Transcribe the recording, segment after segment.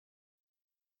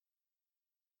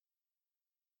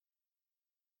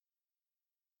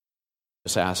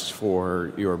Just ask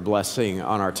for your blessing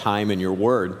on our time in your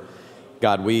word.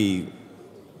 God, we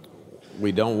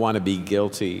don't want to be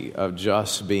guilty of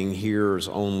just being hearers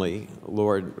only.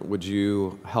 Lord, would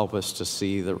you help us to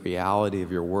see the reality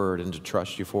of your word and to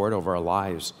trust you for it over our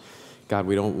lives? God,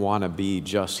 we don't want to be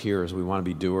just hearers. We want to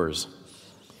be doers.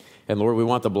 And Lord, we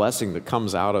want the blessing that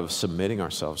comes out of submitting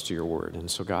ourselves to your word.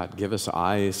 And so, God, give us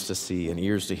eyes to see and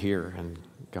ears to hear, and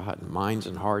God, minds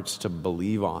and hearts to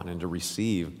believe on and to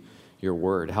receive your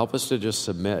word. Help us to just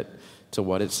submit to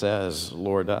what it says.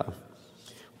 Lord,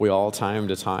 we all time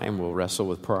to time will wrestle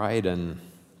with pride, and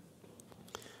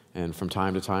from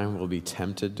time to time we'll be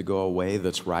tempted to go a way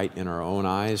that's right in our own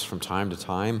eyes. From time to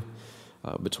time,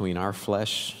 between our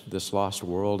flesh, this lost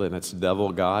world, and its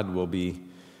devil, God, will be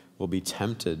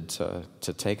tempted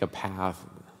to take a path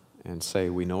and say,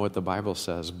 we know what the Bible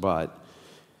says, but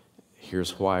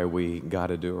here's why we got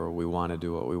to do or we want to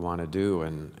do what we want to do.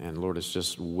 And Lord, it's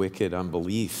just wicked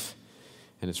unbelief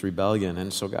and it's rebellion.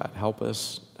 And so, God, help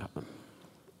us,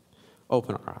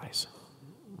 open our eyes,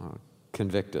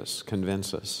 convict us,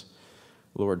 convince us.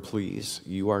 Lord, please,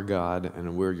 you are God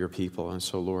and we're your people. And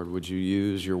so, Lord, would you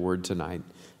use your word tonight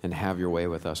and have your way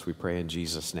with us? We pray in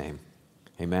Jesus' name.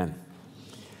 Amen.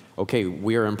 Okay,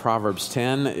 we are in Proverbs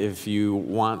 10. If you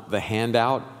want the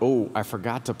handout, I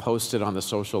forgot to post it on the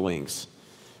social links.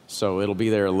 So it'll be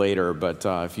there later, but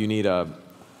if you need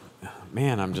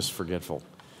I'm just forgetful.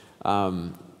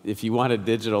 If you want a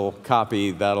digital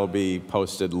copy, that'll be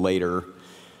posted later.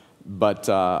 But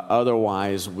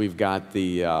otherwise, we've got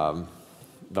the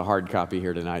hard copy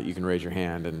here tonight. You can raise your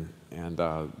hand and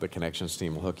the Connections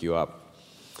team will hook you up.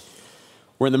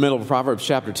 We're in the middle of Proverbs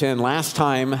chapter 10. Last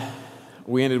time,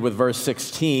 we ended with verse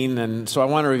 16, and so I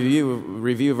want to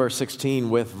review verse 16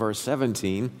 with verse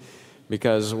 17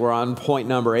 because we're on point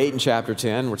number 8 in chapter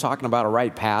 10. We're talking about a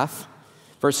right path.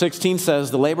 Verse 16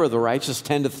 says, "The labor of the righteous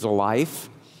tendeth to life,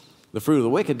 the fruit of the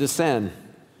wicked to sin."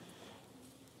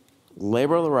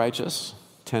 Labor of the righteous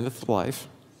tendeth to life.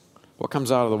 What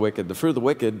comes out of the wicked? The fruit of the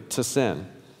wicked to sin.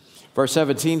 Verse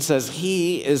 17 says,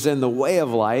 "He is in the way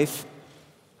of life."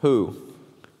 Who?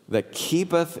 "That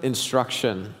keepeth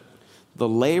instruction. The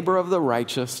labor of the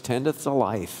righteous tendeth to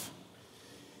life."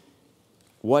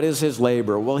 What is his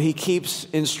labor? Well, he keeps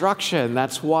instruction.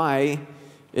 That's why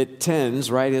it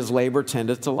tends, right? His labor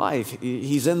tendeth to life.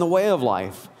 He's in the way of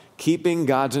life, keeping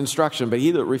God's instruction. But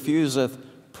he that refuseth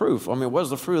proof. What does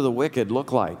the fruit of the wicked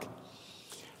look like?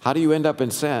 How do you end up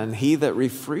in sin? He that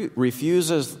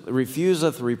refuseth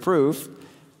reproof.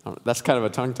 That's kind of a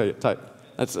tongue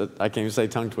I can't even say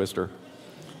tongue twister.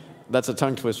 That's a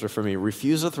tongue twister for me.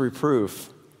 Refuseth reproof.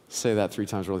 Say that 3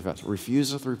 times really fast.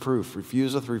 Refuseth reproof.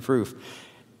 Refuseth reproof.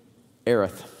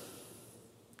 Erreth.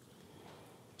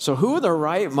 So who in their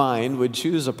right mind would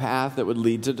choose a path that would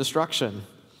lead to destruction?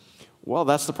 Well,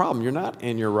 that's the problem. You're not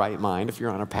in your right mind if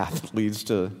you're on a path that leads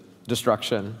to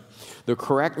destruction. The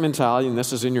correct mentality, and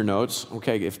this is in your notes,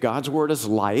 okay, if God's word is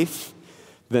life,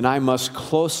 then I must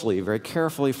closely, very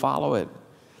carefully follow it.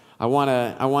 I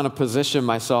want to position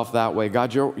myself that way.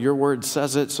 God, your word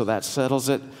says it, so that settles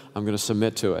it. I'm going to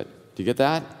submit to it. Do you get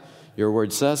that? Your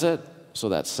word says it, so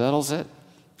that settles it.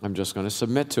 I'm just going to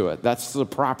submit to it. That's the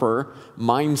proper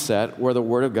mindset where the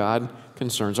word of God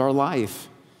concerns our life.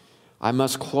 I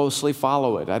must closely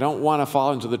follow it. I don't want to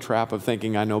fall into the trap of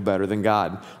thinking I know better than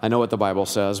God. I know what the Bible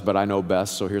says, but I know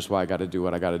best, so here's why I got to do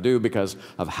what I got to do because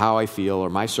of how I feel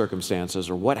or my circumstances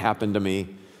or what happened to me.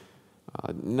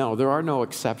 No, there are no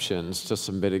exceptions to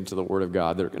submitting to the Word of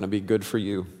God that are going to be good for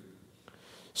you.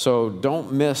 So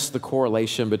don't miss the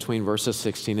correlation between verses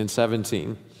 16 and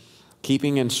 17.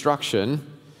 Keeping instruction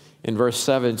in verse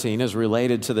 17 is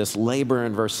related to this labor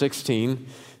in verse 16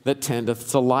 that tendeth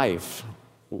to life.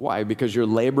 Why? Because you're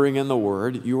laboring in the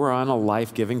Word. You are on a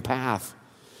life-giving path.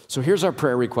 So here's our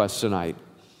prayer request tonight.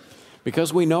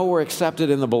 Because we know we're accepted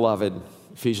in the Beloved,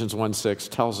 Ephesians 1:6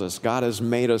 tells us God has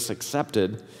made us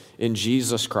accepted in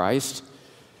Jesus Christ.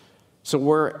 So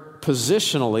we're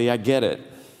positionally, I get it,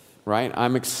 right?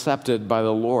 I'm accepted by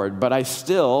the Lord, but I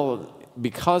still,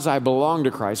 because I belong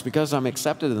to Christ, because I'm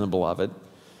accepted in the Beloved,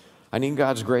 I need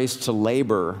God's grace to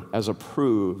labor as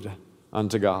approved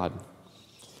unto God.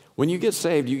 When you get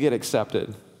saved, you get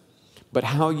accepted. But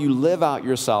how you live out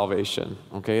your salvation,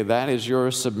 okay, that is your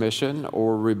submission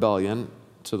or rebellion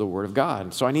to the Word of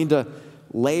God. So I need to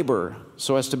labor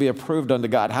so as to be approved unto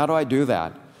God. How do I do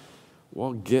that?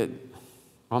 Well, get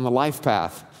on the life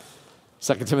path.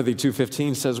 2 Timothy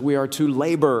 2:15 says we are to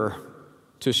labor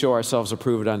to show ourselves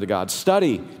approved unto God.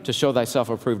 Study to show thyself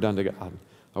approved unto God.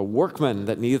 A workman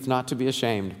that needeth not to be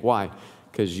ashamed. Why?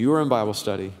 Because you were in Bible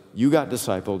study. You got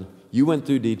discipled. You went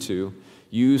through D2.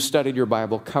 You studied your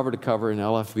Bible cover to cover in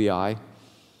LFBI.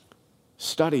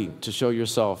 Study to show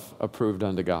yourself approved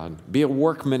unto God. Be a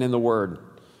workman in the Word,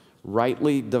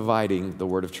 rightly dividing the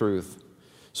word of truth.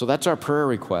 So that's our prayer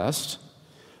request.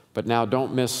 But now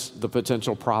don't miss the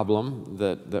potential problem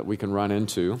that we can run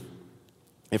into.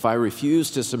 If I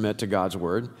refuse to submit to God's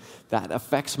word, that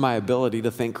affects my ability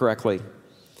to think correctly.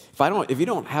 If you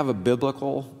don't have a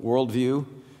biblical worldview,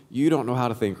 you don't know how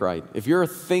to think right. If your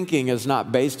thinking is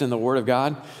not based in the Word of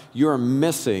God, you're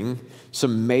missing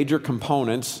some major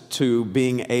components to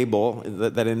being able,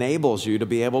 that enables you to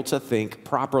be able to think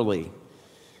properly.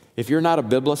 If you're not a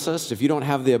biblicist, if you don't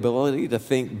have the ability to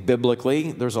think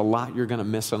biblically, there's a lot you're going to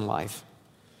miss in life.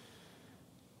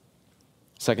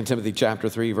 2 Timothy chapter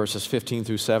 3, verses 15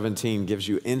 through 17 gives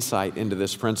you insight into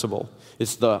this principle.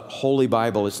 It's the Holy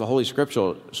Bible, it's the Holy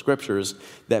Scriptures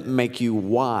that make you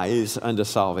wise unto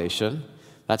salvation.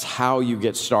 That's how you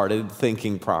get started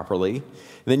thinking properly.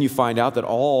 And then you find out that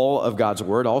all of God's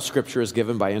Word, all Scripture is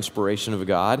given by inspiration of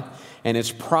God, and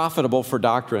it's profitable for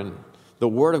doctrine. The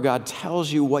Word of God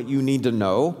tells you what you need to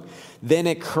know. Then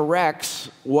it corrects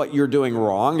what you're doing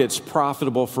wrong. It's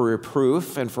profitable for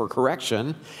reproof and for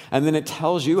correction. And then it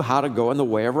tells you how to go in the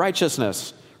way of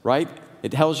righteousness, right?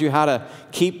 It tells you how to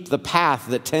keep the path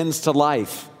that tends to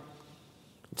life.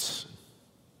 It's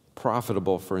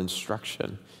profitable for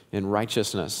instruction in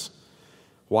righteousness.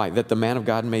 Why? That the man of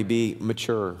God may be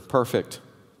mature, perfect,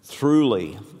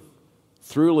 truly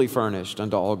furnished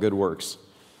unto all good works.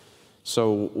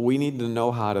 So we need to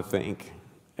know how to think.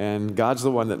 And God's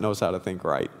the one that knows how to think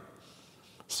right.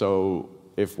 So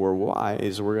if we're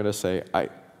wise, we're going to say,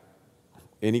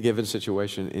 any given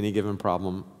situation, any given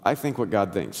problem, I think what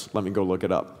God thinks. Let me go look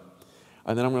it up.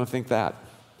 And then I'm going to think that.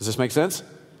 Does this make sense?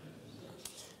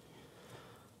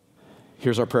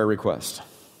 Here's our prayer request.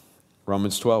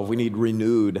 Romans 12, we need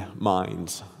renewed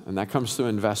minds. And that comes through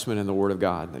investment in the Word of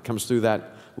God. That comes through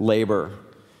that labor,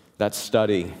 that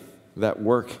study, that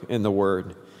work in the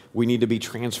Word. We need to be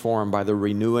transformed by the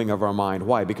renewing of our mind.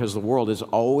 Why? Because the world is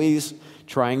always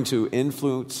trying to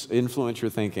influence your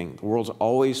thinking. The world's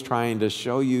always trying to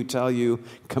show you, tell you,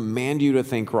 command you to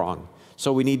think wrong.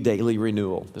 So we need daily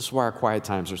renewal. This is why our quiet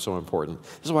times are so important.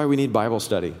 This is why we need Bible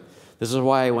study. This is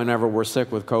why whenever we're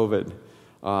sick with COVID,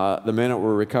 the minute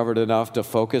we're recovered enough to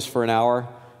focus for an hour,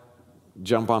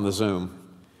 jump on the Zoom.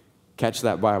 Catch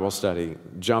that Bible study.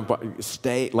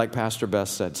 Stay, like Pastor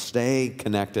Bess said, stay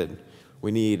connected.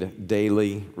 We need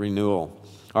daily renewal.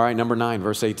 All right, number 9,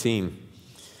 verse 18.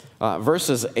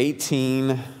 Verses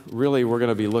 18, really we're going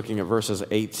to be looking at verses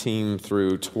 18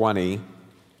 through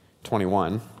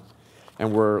 21.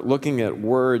 And we're looking at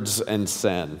words and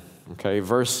sin. Okay,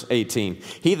 verse 18.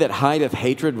 He that hideth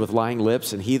hatred with lying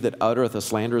lips, and he that uttereth a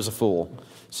slander is a fool.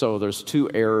 So there's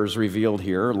two errors revealed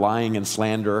here. Lying and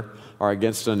slander are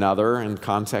against another in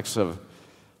context of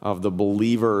the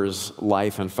believer's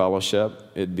life and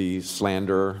fellowship. It'd be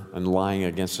slander and lying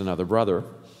against another brother.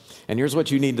 And here's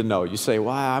what you need to know. You say,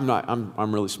 well,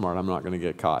 I'm really smart. I'm not going to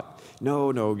get caught.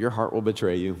 No, your heart will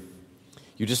betray you.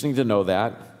 You just need to know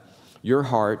that. Your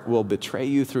heart will betray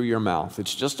you through your mouth.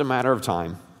 It's just a matter of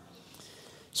time.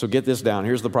 So get this down.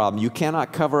 Here's the problem. You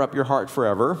cannot cover up your heart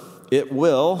forever. It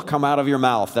will come out of your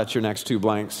mouth. That's your next two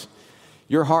blanks.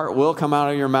 Your heart will come out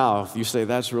of your mouth. You say,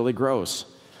 that's really gross.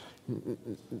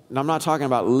 I'm not talking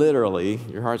about literally.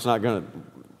 Your heart's not going to,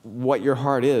 what your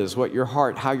heart is,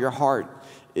 how your heart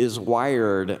is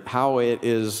wired, how it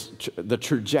is, the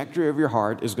trajectory of your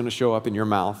heart is going to show up in your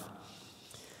mouth.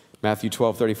 Matthew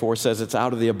 12:34 says, it's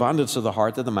out of the abundance of the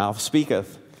heart that the mouth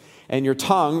speaketh. And your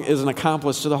tongue is an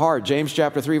accomplice to the heart. James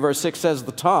chapter 3, verse 6 says,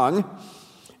 the tongue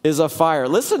is a fire.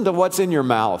 Listen to what's in your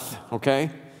mouth, okay?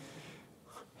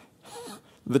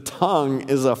 The tongue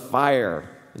is a fire.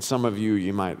 And some of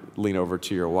you might lean over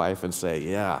to your wife and say,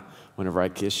 yeah, whenever I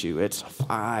kiss you, it's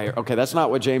fire. Okay, that's not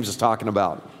what James is talking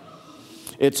about.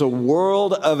 It's a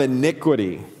world of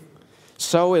iniquity.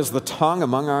 So is the tongue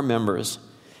among our members,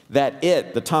 that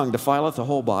it, the tongue, defileth the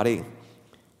whole body,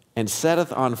 and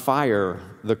setteth on fire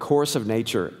the course of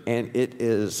nature, and it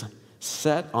is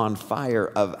set on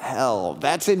fire of hell.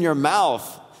 That's in your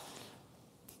mouth.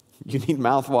 You need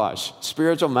mouthwash,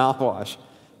 spiritual mouthwash.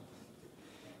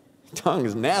 Tongue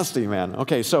is nasty, man.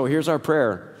 Okay, so here's our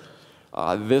prayer.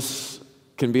 This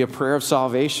can be a prayer of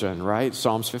salvation, right?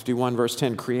 Psalms 51, verse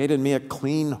 10, create in me a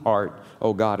clean heart,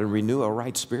 O God, and renew a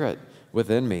right spirit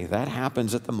within me. That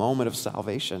happens at the moment of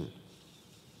salvation.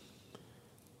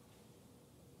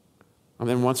 And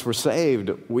then once we're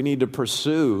saved, we need to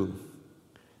pursue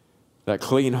that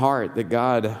clean heart that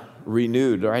God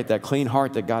renewed, right? That clean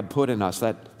heart that God put in us,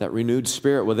 that renewed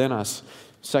spirit within us.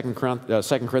 2 Corinthians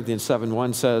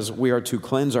 7:1 says, we are to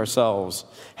cleanse ourselves,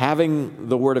 having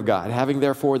the word of God, having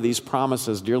therefore these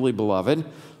promises, dearly beloved,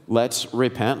 let's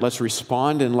repent, let's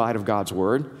respond in light of God's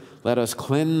word. Let us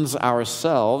cleanse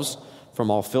ourselves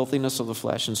from all filthiness of the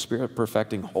flesh and spirit,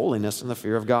 perfecting holiness in the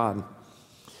fear of God.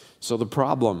 So the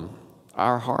problem,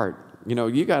 our heart,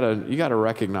 you gotta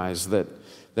recognize that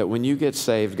when you get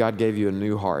saved, God gave you a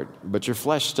new heart, but your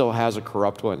flesh still has a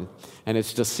corrupt one, and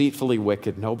it's deceitfully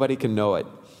wicked. Nobody can know it.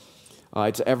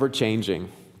 It's ever-changing.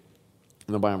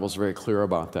 And the Bible's very clear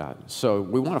about that. So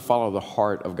we want to follow the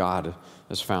heart of God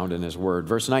as found in his word.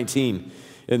 Verse 19,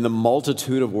 in the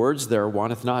multitude of words there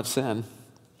wanteth not sin,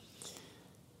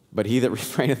 but he that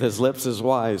refraineth his lips is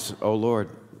wise. Oh, Lord,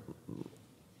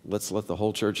 let's let the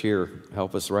whole church hear.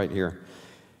 Help us right here.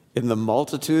 In the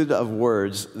multitude of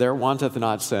words, there wanteth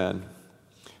not sin.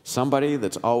 Somebody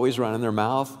that's always running their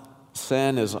mouth,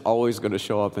 sin is always going to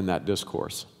show up in that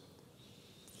discourse.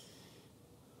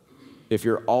 If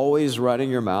you're always running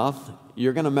your mouth,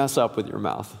 you're going to mess up with your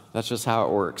mouth. That's just how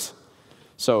it works.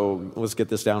 So let's get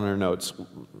this down in our notes.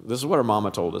 This is what our mama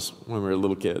told us when we were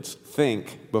little kids.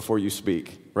 Think before you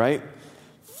speak, right?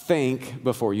 Think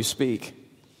before you speak.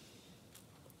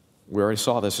 We already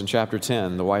saw this in chapter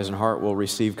 10. The wise in heart will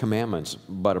receive commandments,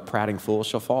 but a prating fool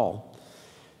shall fall.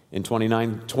 In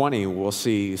 29:20, we'll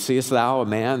see, seest thou a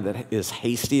man that is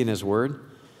hasty in his word?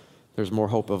 There's more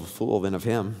hope of a fool than of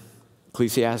him.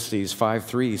 Ecclesiastes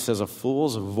 5:3 says, a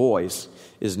fool's voice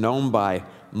is known by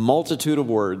multitude of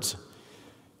words.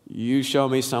 You show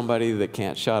me somebody that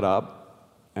can't shut up,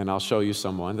 and I'll show you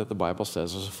someone that the Bible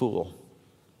says is a fool.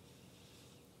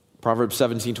 Proverbs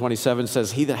 17:27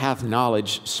 says, he that hath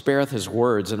knowledge spareth his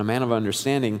words, and a man of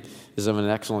understanding is of an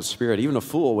excellent spirit. Even a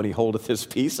fool, when he holdeth his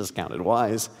peace, is counted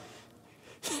wise.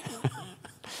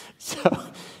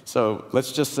 So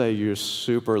let's just say you're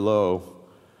super low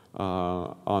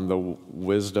on the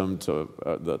wisdom to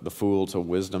the fool to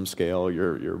wisdom scale.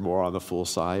 You're more on the fool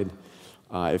side.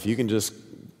 If you can just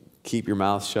keep your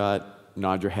mouth shut,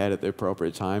 nod your head at the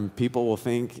appropriate time, people will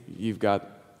think you've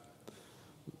got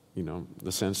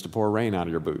the sense to pour rain out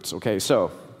of your boots. Okay,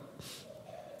 so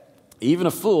even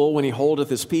a fool, when he holdeth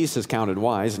his peace, is counted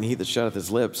wise, and he that shutteth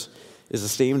his lips is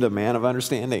esteemed a man of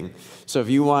understanding. So if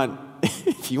you want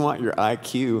your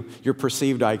IQ, your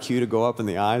perceived IQ to go up in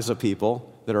the eyes of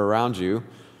people that are around you,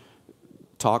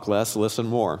 talk less, listen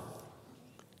more,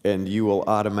 and you will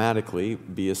automatically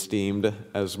be esteemed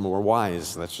as more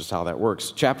wise. That's just how that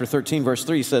works. Chapter 13, verse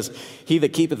 3 says, he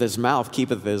that keepeth his mouth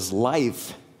keepeth his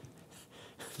life.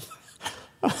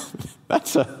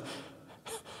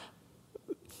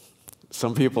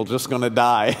 Some people just going to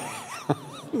die.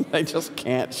 They just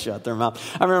can't shut their mouth.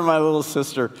 I remember my little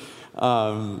sister,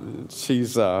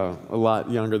 she's a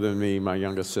lot younger than me, my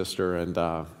youngest sister,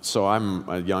 and so I'm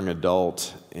a young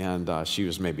adult, and she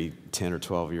was maybe 10 or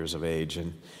 12 years of age,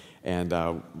 and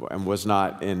was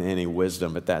not in any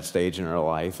wisdom at that stage in her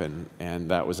life,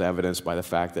 and that was evidenced by the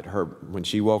fact that when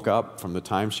she woke up, from the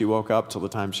time she woke up till the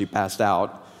time she passed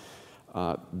out,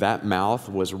 that mouth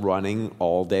was running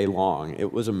all day long.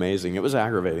 It was amazing. It was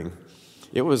aggravating.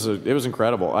 It was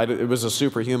incredible. It was a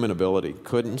superhuman ability.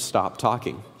 Couldn't stop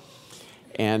talking.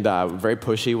 And very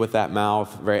pushy with that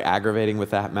mouth, very aggravating with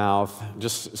that mouth,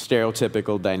 just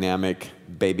stereotypical, dynamic,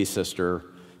 baby sister,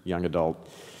 young adult.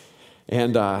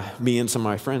 And me and some of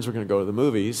my friends were going to go to the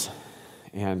movies,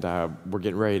 and we're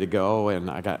getting ready to go, and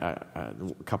a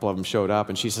couple of them showed up,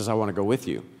 and she says, I want to go with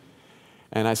you.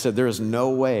 And I said, there is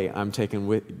no way I'm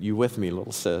taking you with me,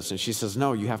 little sis. And she says,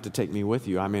 no, you have to take me with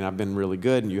you. I mean, I've been really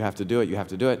good, and you have to do it, you have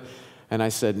to do it. And I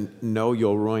said, no,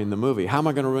 you'll ruin the movie. How am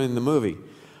I going to ruin the movie?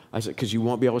 I said, because you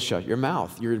won't be able to shut your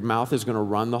mouth. Your mouth is going to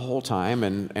run the whole time,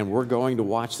 and we're going to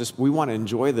watch this. We want to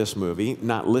enjoy this movie,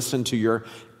 not listen to your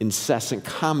incessant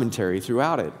commentary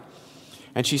throughout it.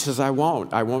 And she says, I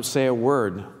won't say a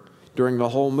word during the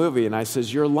whole movie. And I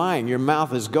says, you're lying. Your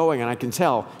mouth is going, and I can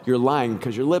tell you're lying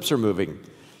because your lips are moving.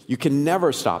 You can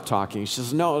never stop talking. She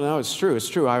says, no, it's true. It's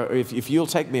true. If you'll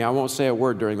take me, I won't say a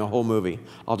word during the whole movie.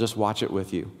 I'll just watch it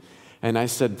with you. And I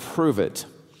said, prove it.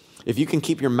 If you can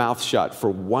keep your mouth shut for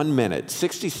 1 minute,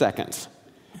 60 seconds,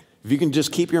 if you can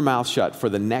just keep your mouth shut for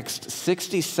the next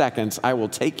 60 seconds, I will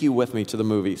take you with me to the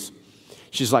movies.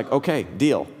 She's like, okay,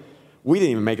 deal. We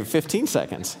didn't even make it 15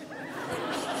 seconds.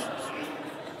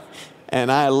 And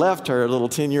I left her little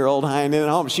 10-year-old hind at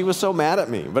home. She was so mad at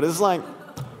me. But it's like,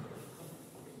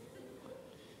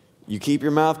 you keep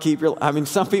your mouth,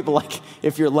 some people, like,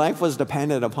 if your life was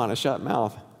dependent upon a shut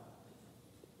mouth.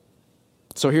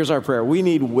 So here's our prayer. We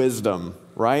need wisdom,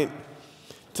 right?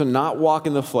 To not walk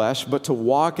in the flesh, but to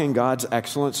walk in God's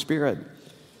excellent spirit.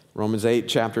 Romans 8,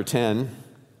 chapter 10,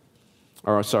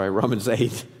 Romans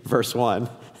 8, verse 1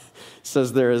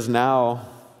 says, there is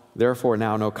therefore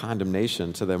now no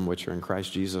condemnation to them which are in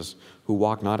Christ Jesus, who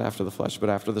walk not after the flesh, but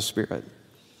after the Spirit.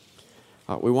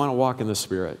 We want to walk in the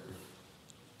Spirit.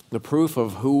 The proof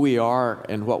of who we are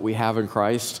and what we have in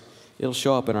Christ, it'll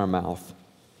show up in our mouth.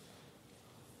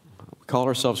 We call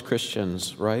ourselves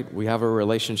Christians, right? We have a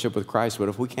relationship with Christ, but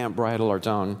if we can't bridle our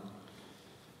tongue,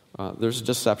 there's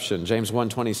deception. James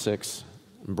 1:26,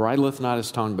 bridleth not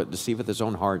his tongue, but deceiveth his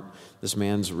own heart. This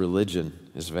man's religion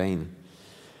is vain.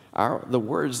 The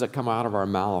words that come out of our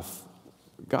mouth,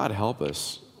 God help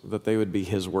us that they would be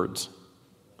his words.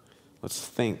 Let's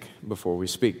think before we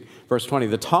speak. Verse 20,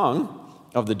 the tongue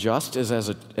of the just is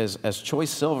as choice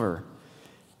silver.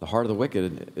 The heart of the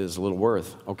wicked is little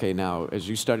worth. Okay, now, as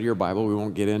you study your Bible, we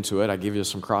won't get into it. I give you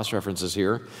some cross-references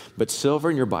here. But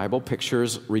silver in your Bible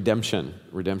pictures redemption.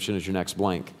 Redemption is your next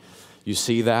blank. You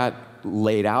see that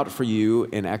laid out for you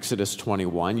in Exodus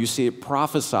 21. You see it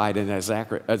prophesied in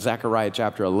Zechariah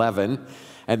chapter 11.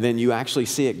 And then you actually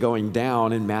see it going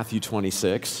down in Matthew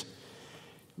 26.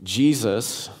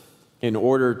 Jesus, in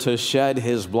order to shed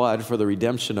his blood for the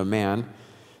redemption of man,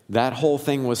 that whole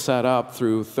thing was set up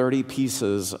through 30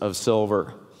 pieces of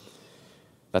silver.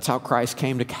 That's how Christ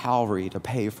came to Calvary to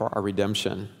pay for our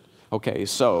redemption. Okay,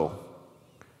 so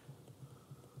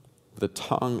the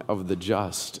tongue of the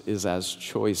just is as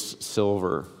choice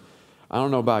silver. I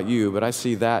don't know about you, but I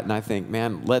see that and I think,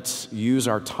 man, let's use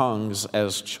our tongues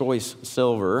as choice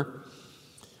silver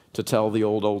to tell the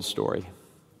old story.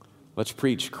 Let's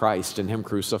preach Christ and him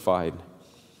crucified.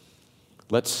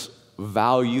 Let's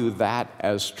value that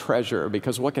as treasure,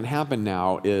 because what can happen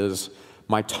now is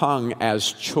my tongue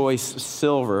as choice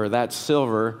silver, that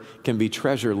silver can be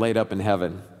treasure laid up in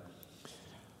heaven.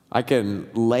 I can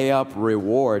lay up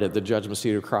reward at the judgment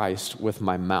seat of Christ with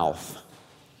my mouth.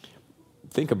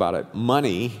 Think about it.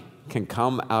 Money can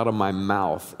come out of my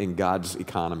mouth in God's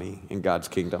economy, in God's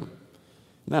kingdom.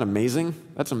 Isn't that amazing?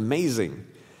 That's amazing.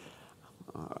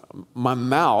 My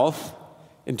mouth,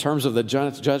 in terms of the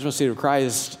judgment seat of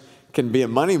Christ, can be a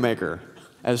moneymaker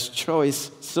as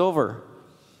choice silver.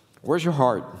 Where's your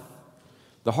heart?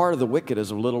 The heart of the wicked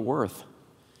is of little worth.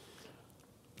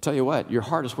 I'll tell you what, your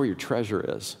heart is where your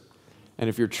treasure is. And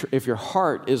if your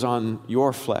heart is on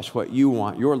your flesh, what you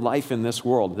want, your life in this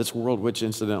world which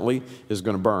incidentally is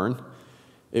going to burn,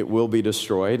 it will be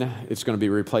destroyed. It's going to be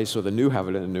replaced with a new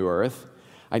heaven and a new earth.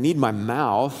 I need my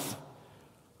mouth.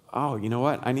 Oh, you know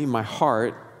what? I need my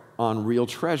heart on real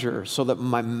treasure so that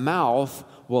my mouth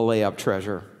will lay up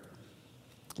treasure.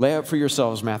 Lay up for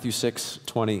yourselves, Matthew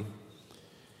 6:20.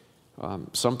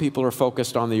 Some people are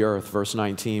focused on the earth, verse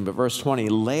 19, but verse 20,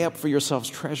 lay up for yourselves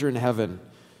treasure in heaven.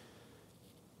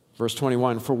 Verse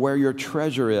 21, for where your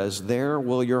treasure is, there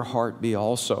will your heart be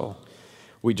also.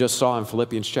 We just saw in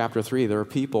Philippians chapter 3, there are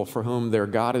people for whom their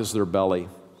God is their belly.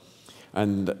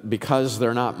 And because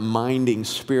they're not minding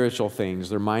spiritual things,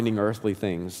 they're minding earthly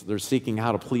things, they're seeking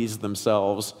how to please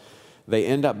themselves, they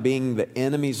end up being the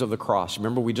enemies of the cross.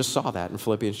 Remember, we just saw that in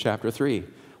Philippians chapter 3.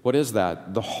 What is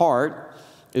that? The heart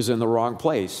is in the wrong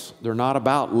place. They're not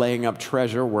about laying up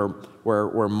treasure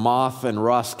where moth and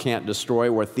rust can't destroy,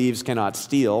 where thieves cannot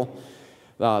steal.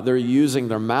 They're using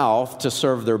their mouth to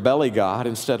serve their belly god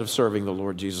instead of serving the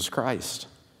Lord Jesus Christ.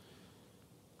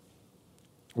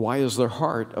 Why is their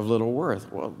heart of little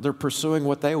worth? Well, they're pursuing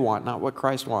what they want, not what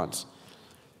Christ wants.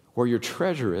 Where your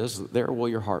treasure is, there will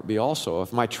your heart be also.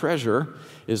 If my treasure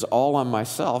is all on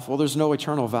myself, well, there's no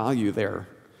eternal value there.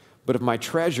 But if my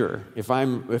treasure, if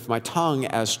my tongue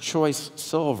as choice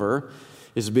silver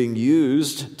is being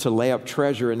used to lay up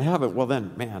treasure in heaven, well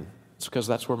then, man, it's because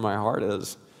that's where my heart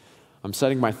is. I'm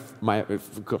setting my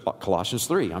Colossians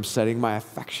 3, I'm setting my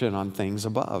affection on things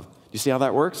above. Do you see how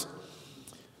that works?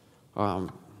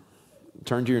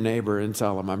 Turn to your neighbor and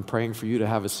tell him, I'm praying for you to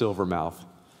have a silver mouth.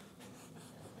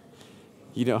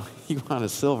 You know, you want a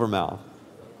silver mouth.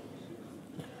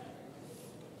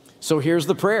 So here's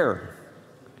the prayer,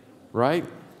 right?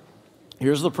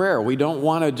 Here's the prayer. We don't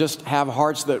want to just have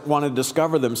hearts that want to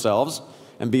discover themselves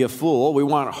and be a fool. We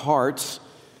want hearts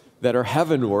that are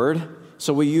heavenward,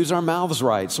 so we use our mouths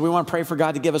right. So we want to pray for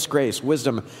God to give us grace,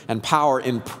 wisdom, and power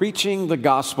in preaching the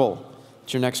gospel.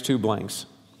 It's your next two blanks.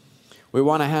 We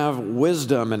want to have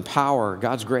wisdom and power,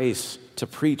 God's grace, to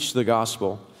preach the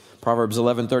gospel. Proverbs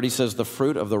 11:30 says, the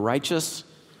fruit of the righteous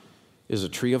is a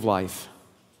tree of life,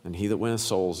 and he that winneth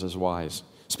souls is wise.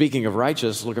 Speaking of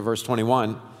righteous, look at verse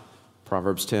 21.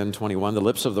 Proverbs 10:21, the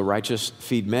lips of the righteous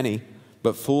feed many,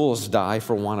 but fools die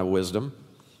for want of wisdom.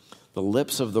 The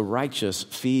lips of the righteous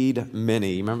feed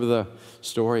many. Remember the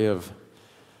story of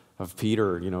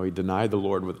Peter? You know, he denied the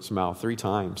Lord with his mouth 3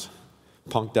 times.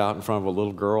 punked out in front of a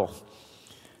little girl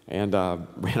and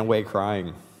ran away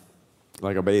crying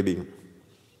like a baby.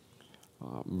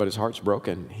 But his heart's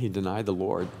broken. He denied the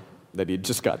Lord that he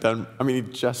just got done. He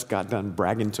just got done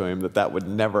bragging to him that would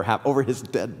never happen. Over his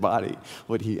dead body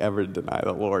would he ever deny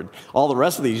the Lord. All the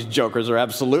rest of these jokers are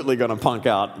absolutely going to punk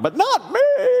out, but not me.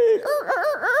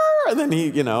 And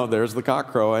then there's the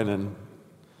cock crowing, and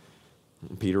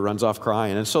Peter runs off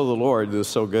crying. And so the Lord is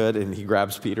so good, and he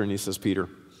grabs Peter and he says, Peter,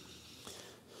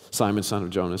 Simon, son of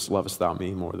Jonas, lovest thou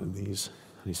me more than these?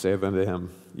 And he saith unto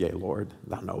him, Yea, Lord,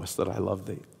 thou knowest that I love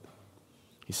thee.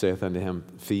 He saith unto him,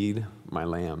 Feed my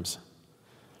lambs.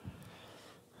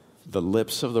 The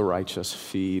lips of the righteous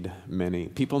feed many.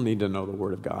 People need to know the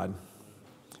word of God.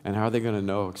 And how are they going to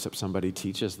know except somebody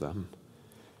teaches them?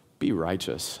 Be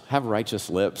righteous. Have righteous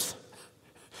lips.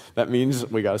 That means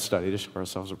we got to study to show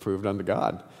ourselves approved unto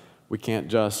God. We can't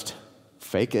just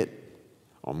fake it.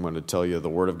 I'm going to tell you the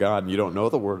word of God, and you don't know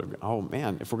the word of God. Oh,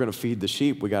 man, if we're going to feed the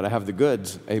sheep, we got to have the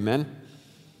goods. Amen?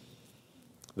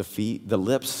 The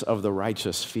lips of the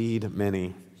righteous feed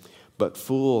many, but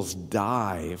fools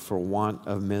die for want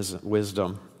of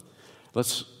wisdom.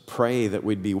 Let's pray that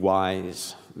we'd be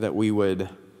wise, that we would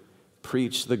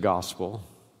preach the gospel,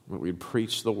 that we'd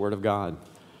preach the word of God.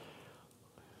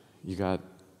 You got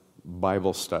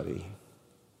Bible study,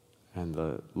 and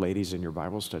the ladies in your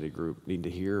Bible study group need to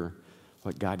hear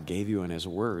what God gave you in his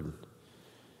word.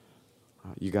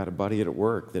 You got a buddy at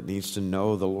work that needs to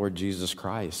know the Lord Jesus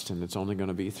Christ, and it's only going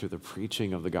to be through the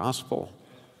preaching of the gospel.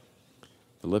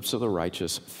 The lips of the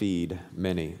righteous feed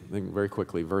many. Think very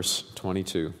quickly, verse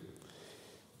 22.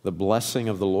 The blessing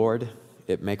of the Lord,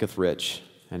 it maketh rich,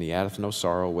 and he addeth no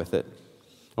sorrow with it.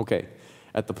 Okay,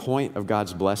 at the point of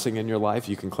God's blessing in your life,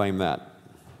 you can claim that.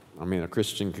 A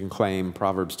Christian can claim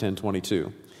Proverbs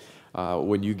 10:22.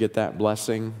 When you get that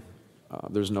blessing,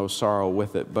 there's no sorrow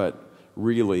with it, but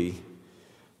really,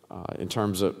 in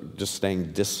terms of just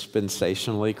staying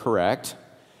dispensationally correct,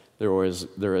 there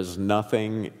is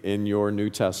nothing in your New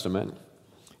Testament,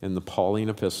 in the Pauline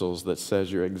epistles, that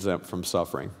says you're exempt from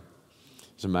suffering.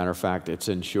 As a matter of fact, it's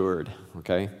insured,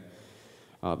 okay?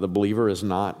 The believer is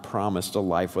not promised a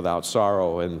life without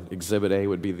sorrow, and Exhibit A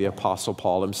would be the Apostle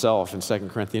Paul himself in 2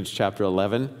 Corinthians chapter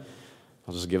 11.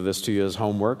 I'll just give this to you as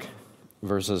homework,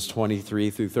 verses 23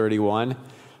 through 31.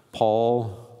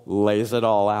 Paul lays it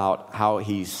all out, how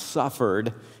he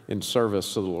suffered in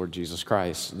service to the Lord Jesus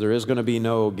Christ. There is going to be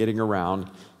no getting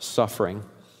around suffering.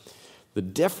 The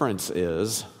difference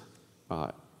is,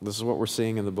 this is what we're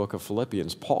seeing in the book of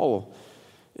Philippians. Paul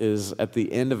is at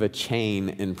the end of a chain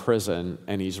in prison,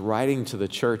 and he's writing to the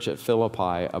church at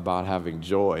Philippi about having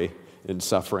joy in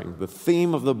suffering. The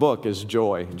theme of the book is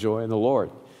joy in the Lord.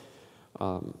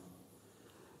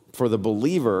 For the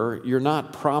believer, you're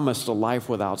not promised a life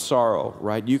without sorrow,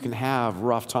 right? You can have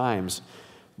rough times,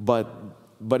 but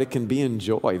it can be in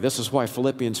joy. This is why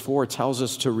Philippians 4 tells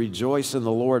us to rejoice in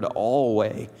the Lord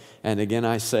always. And again,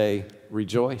 I say,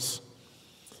 rejoice.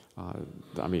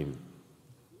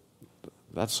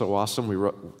 That's so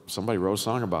awesome. Somebody wrote a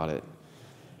song about it.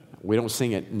 We don't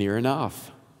sing it near enough.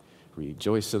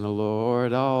 Rejoice in the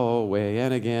Lord always.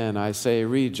 And again, I say,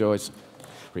 rejoice.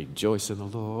 Rejoice in the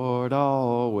Lord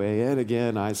always, and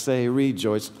again I say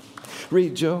rejoice.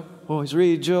 Rejoice,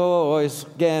 rejoice,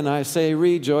 again I say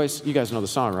rejoice. You guys know the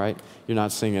song, right? You're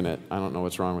not singing it. I don't know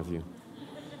what's wrong with you.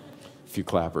 A few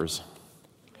clappers.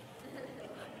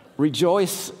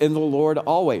 Rejoice in the Lord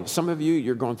always. Some of you,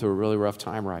 you're going through a really rough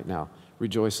time right now.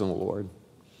 Rejoice in the Lord.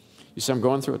 You say, I'm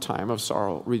going through a time of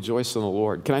sorrow. Rejoice in the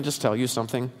Lord. Can I just tell you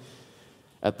something?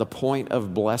 At the point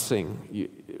of blessing,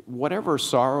 whatever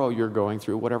sorrow you're going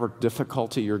through, whatever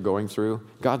difficulty you're going through,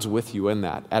 God's with you in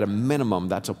that. At a minimum,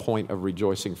 that's a point of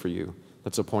rejoicing for you.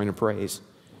 That's a point of praise.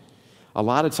 A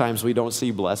lot of times we don't see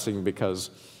blessing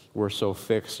because we're so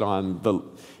fixed on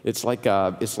it's like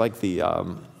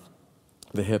the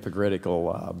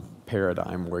hypocritical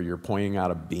paradigm where you're pointing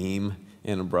out a beam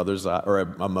in a brother's eye, or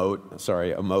a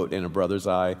mote in a brother's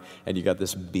eye, and you got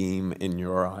this beam in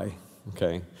your eye,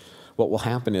 okay? What will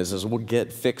happen is we'll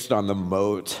get fixed on the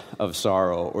mote of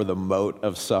sorrow, or the mote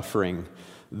of suffering,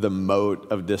 the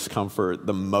mote of discomfort,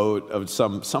 the mote of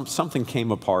something came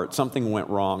apart, something went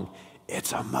wrong.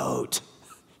 It's a mote.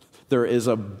 There is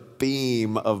a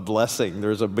beam of blessing.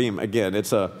 There's a beam. Again,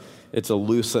 it's a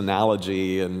loose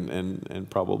analogy and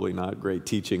probably not great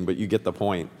teaching, but you get the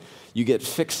point. You get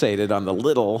fixated on the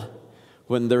little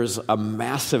when there's a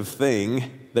massive thing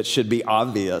that should be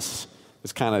obvious.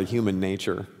 It's kind of human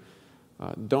nature.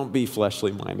 Don't be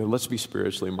fleshly minded. Let's be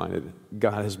spiritually minded.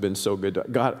 God has been so good.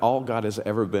 All God has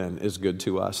ever been is good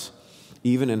to us.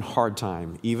 even in hard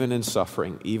time, even in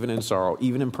suffering, even in sorrow,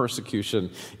 even in persecution,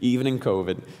 even in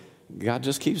COVID. God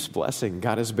just keeps blessing.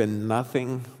 God has been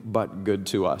nothing but good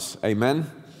to us. Amen?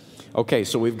 Okay,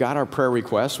 so we've got our prayer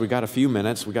requests. We got a few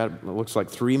minutes. We got, it looks like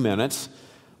 3 minutes.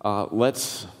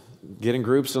 Let's get in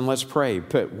groups and let's pray.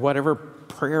 Put whatever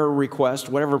prayer request,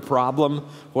 whatever problem,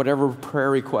 whatever prayer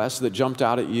request that jumped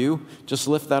out at you, just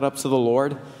lift that up to the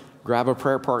Lord. Grab a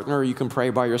prayer partner, or you can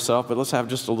pray by yourself, but let's have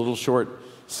just a little short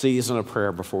season of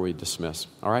prayer before we dismiss.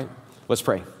 All right? Let's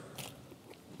pray.